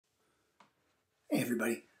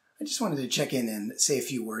everybody. I just wanted to check in and say a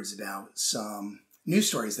few words about some news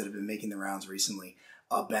stories that have been making the rounds recently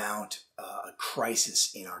about a crisis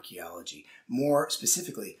in archaeology. More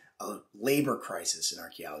specifically, a labor crisis in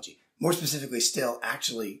archaeology. More specifically still,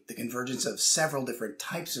 actually, the convergence of several different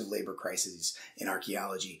types of labor crises in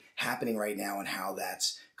archaeology happening right now, and how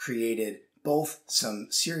that's created both some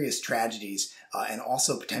serious tragedies and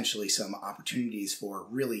also potentially some opportunities for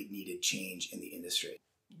really needed change in the industry.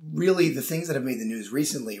 Really, the things that have made the news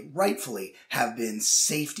recently, rightfully, have been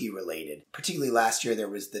safety related. Particularly last year, there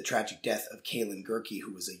was the tragic death of Kaylin Gerke,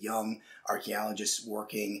 who was a young archaeologist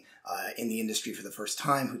working in the industry for the first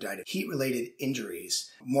time, who died of heat-related injuries.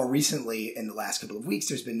 More recently, in the last couple of weeks,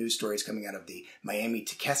 there's been news stories coming out of the Miami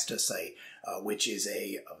Tequesta site, which is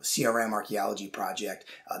a CRM archaeology project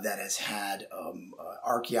that has had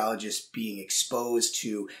archaeologists being exposed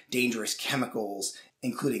to dangerous chemicals,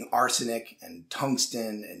 including arsenic and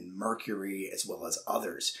tungsten and mercury, as well as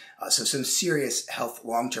others. So some serious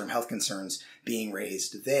long-term health concerns being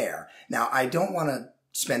raised there. Now, I don't want to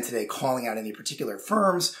spend today calling out any particular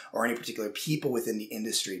firms or any particular people within the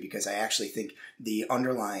industry, because I actually think the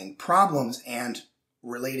underlying problems and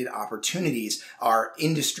related opportunities are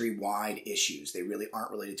industry-wide issues. They really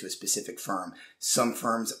aren't related to a specific firm. Some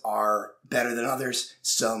firms are better than others.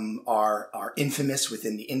 Some are infamous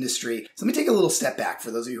within the industry. So let me take a little step back for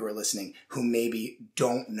those of you who are listening who maybe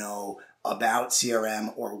don't know about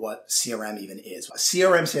CRM or what CRM even is.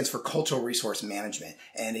 CRM stands for Cultural Resource Management,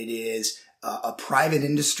 and it is a private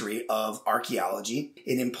industry of archaeology.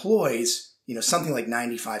 It employs something like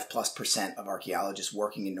 95+% of archaeologists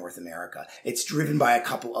working in North America. It's driven by a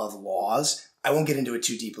couple of laws. I won't get into it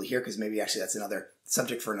too deeply here, because maybe actually that's another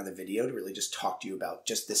subject for another video, to really just talk to you about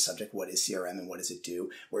just this subject. What is CRM and what does it do?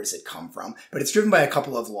 Where does it come from? But it's driven by a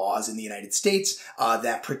couple of laws in the United States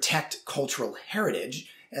that protect cultural heritage.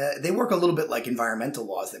 They work a little bit like environmental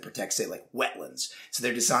laws that protect, say, like wetlands. So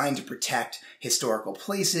they're designed to protect historical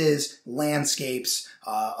places, landscapes,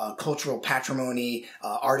 cultural patrimony,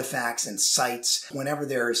 artifacts and sites. Whenever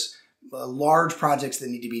there's large projects that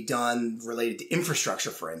need to be done related to infrastructure,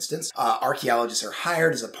 for instance, archaeologists are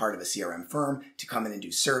hired as a part of a CRM firm to come in and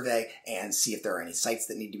do survey and see if there are any sites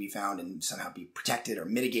that need to be found and somehow be protected or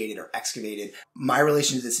mitigated or excavated. My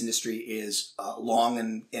relation to this industry is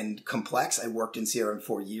long and complex. I worked in CRM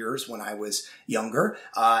for years when I was younger,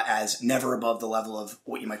 as never above the level of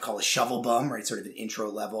what you might call a shovel bum, right? Sort of an intro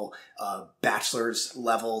level, bachelor's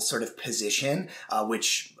level sort of position,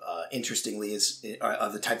 which interestingly is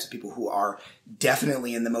of the types of people who are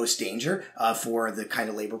definitely in the most danger for the kind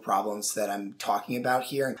of labor problems that I'm talking about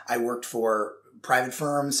here. I worked for private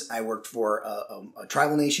firms. I worked for a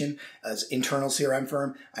tribal nation as internal CRM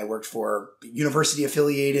firm. I worked for university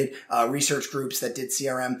affiliated research groups that did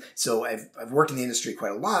CRM. So I've worked in the industry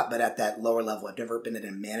quite a lot, but at that lower level, I've never been in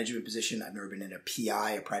a management position. I've never been in a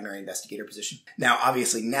PI, a primary investigator position. Now,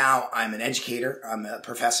 obviously now I'm an educator. I'm a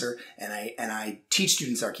professor, and I teach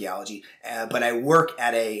students archaeology, but I work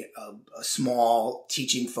at a small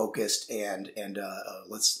teaching focused and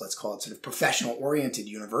let's call it sort of professional oriented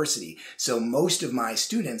university. So most of my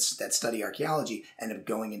students that study archaeology end up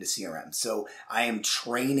going into CRM. So I am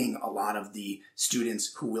training a lot of the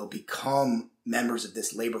students who will become members of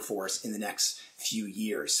this labor force in the next few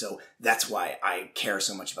years. So that's why I care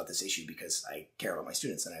so much about this issue, because I care about my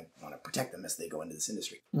students and I want to protect them as they go into this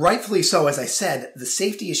industry. Rightfully so, as I said, the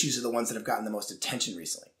safety issues are the ones that have gotten the most attention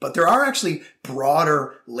recently. But there are actually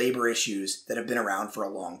broader labor issues that have been around for a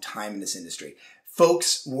long time in this industry.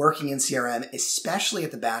 Folks working in CRM, especially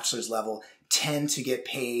at the bachelor's level, tend to get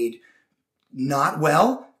paid not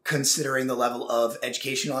well, considering the level of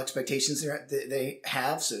educational expectations they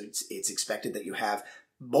have. So it's expected that you have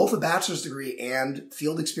both a bachelor's degree and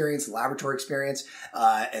field experience, laboratory experience,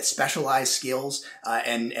 specialized skills,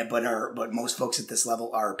 but most folks at this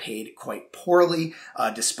level are paid quite poorly.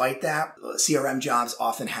 Despite that, CRM jobs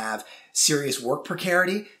often have serious work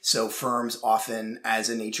precarity. So firms often, as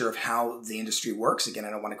a nature of how the industry works, again, I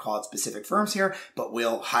don't want to call it specific firms here, but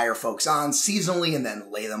will hire folks on seasonally and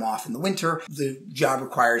then lay them off in the winter. The job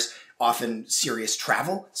requires often serious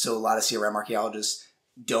travel. So a lot of CRM archaeologists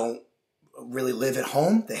don't really live at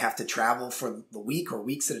home. They have to travel for the week or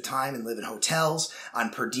weeks at a time and live in hotels on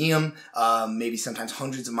per diem, maybe sometimes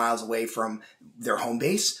hundreds of miles away from their home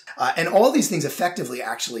base. And all these things effectively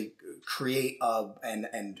actually create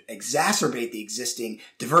and exacerbate the existing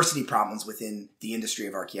diversity problems within the industry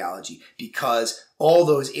of archaeology, because all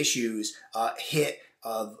those issues hit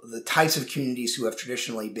the types of communities who have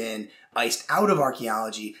traditionally been iced out of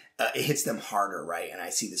archaeology. It hits them harder, right? And I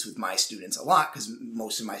see this with my students a lot, because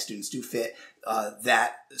most of my students do fit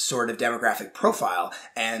that sort of demographic profile,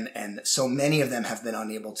 and so many of them have been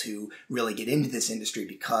unable to really get into this industry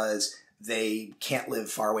because they can't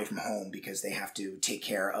live far away from home because they have to take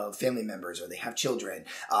care of family members or they have children.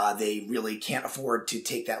 They really can't afford to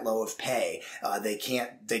take that low of pay. They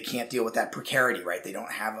can't deal with that precarity, right? They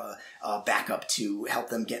don't have a backup to help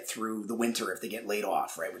them get through the winter if they get laid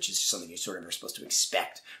off, right? Which is something you sort of are supposed to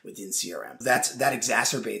expect within CRM. That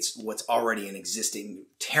exacerbates what's already an existing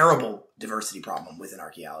terrible diversity problem within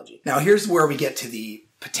archaeology. Now, here's where we get to the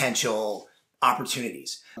potential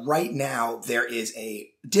opportunities. Right now, there is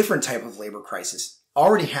a different type of labor crisis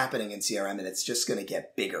already happening in CRM, and it's just going to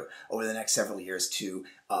get bigger over the next several years to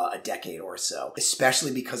a decade or so,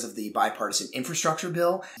 especially because of the bipartisan infrastructure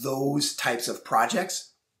bill. Those types of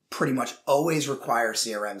projects pretty much always require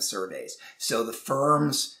CRM surveys. So the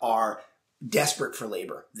firms are desperate for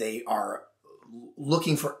labor. They are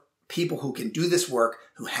looking for people who can do this work,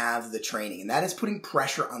 who have the training. And that is putting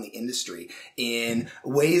pressure on the industry in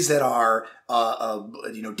ways that are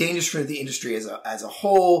dangerous for the industry as a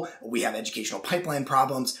whole. We have educational pipeline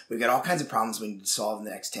problems. We've got all kinds of problems we need to solve in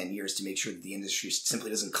the next 10 years to make sure that the industry simply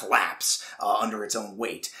doesn't collapse under its own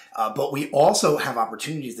weight. But we also have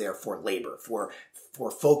opportunities there for labor, for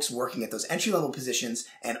folks working at those entry-level positions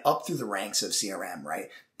and up through the ranks of CRM, right?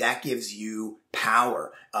 That gives you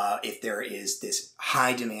power if there is this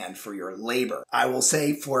high demand for your labor. I will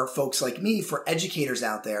say for folks like me, for educators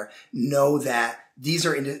out there, know that these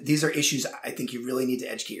are issues I think you really need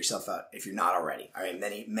to educate yourself about if you're not already. All right,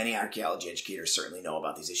 many archaeology educators certainly know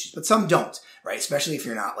about these issues, but some don't, right? Especially if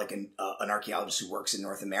you're not like an archaeologist who works in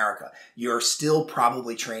North America. You're still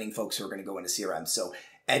probably training folks who are going to go into CRM. So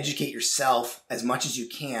educate yourself as much as you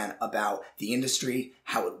can about the industry,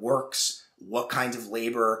 how it works, what kinds of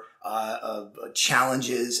labor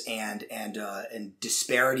challenges and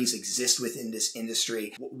disparities exist within this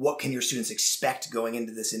industry. What can your students expect going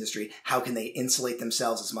into this industry? How can they insulate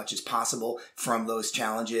themselves as much as possible from those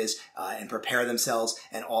challenges and prepare themselves?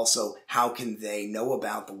 And also, how can they know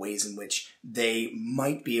about the ways in which they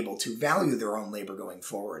might be able to value their own labor going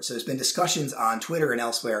forward? So there's been discussions on Twitter and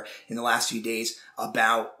elsewhere in the last few days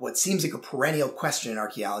about what seems like a perennial question in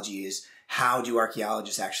archaeology is, how do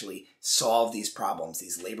archaeologists actually solve these problems,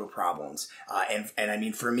 these labor problems? And I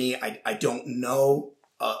mean, for me, I don't know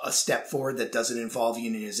a step forward that doesn't involve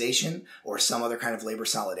unionization or some other kind of labor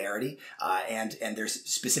solidarity. And there's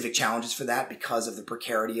specific challenges for that because of the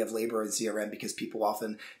precarity of labor in CRM, because people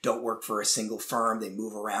often don't work for a single firm. They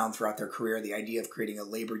move around throughout their career. The idea of creating a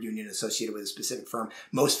labor union associated with a specific firm.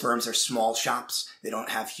 Most firms are small shops. They don't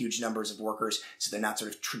have huge numbers of workers. So they're not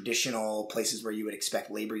sort of traditional places where you would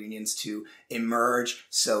expect labor unions to emerge.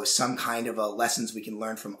 So some kind of lessons we can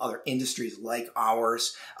learn from other industries like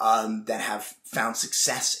ours that have found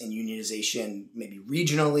success in unionization, maybe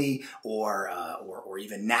regionally or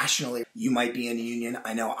even nationally. You might be in a union.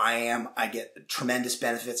 I know I am. I get tremendous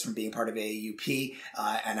benefits from being part of AAUP,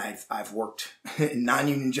 and I've worked in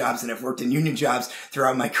non-union jobs and I've worked in union jobs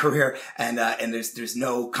throughout my career, and there's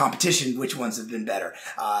no competition which ones have been better.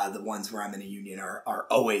 The ones where I'm in a union are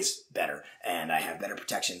always better, and I have better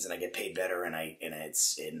protections, and I get paid better,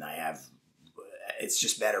 it's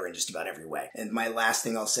just better in just about every way. And my last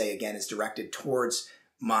thing I'll say again is directed towards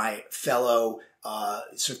my fellow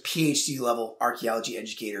sort of PhD level archaeology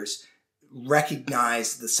educators.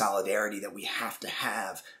 Recognize the solidarity that we have to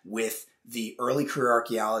have with the early career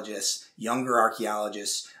archaeologists, younger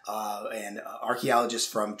archaeologists, and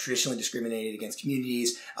archaeologists from traditionally discriminated against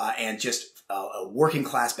communities, and just working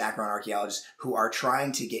class background archaeologists who are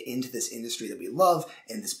trying to get into this industry that we love,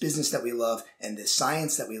 and this business that we love, and this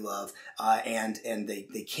science that we love, and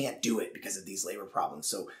they can't do it because of these labor problems.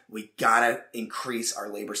 So we gotta increase our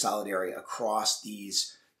labor solidarity across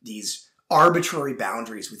these arbitrary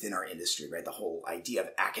boundaries within our industry, right? The whole idea of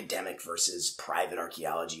academic versus private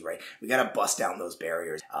archaeology, right? We got to bust down those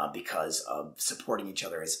barriers because supporting each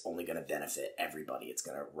other is only going to benefit everybody. It's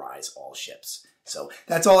going to rise all ships. So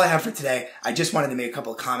that's all I have for today. I just wanted to make a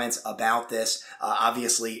couple of comments about this.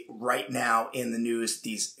 Obviously, right now in the news,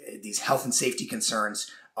 these health and safety concerns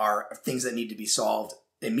are things that need to be solved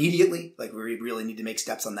immediately. Like, we really need to make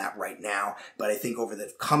steps on that right now. But I think over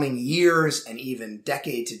the coming years and even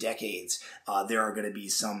decade to decades, there are going to be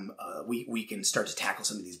some, we can start to tackle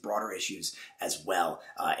some of these broader issues as well,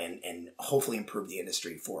 and hopefully improve the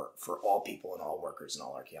industry for all people and all workers and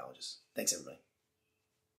all archaeologists. Thanks, everybody.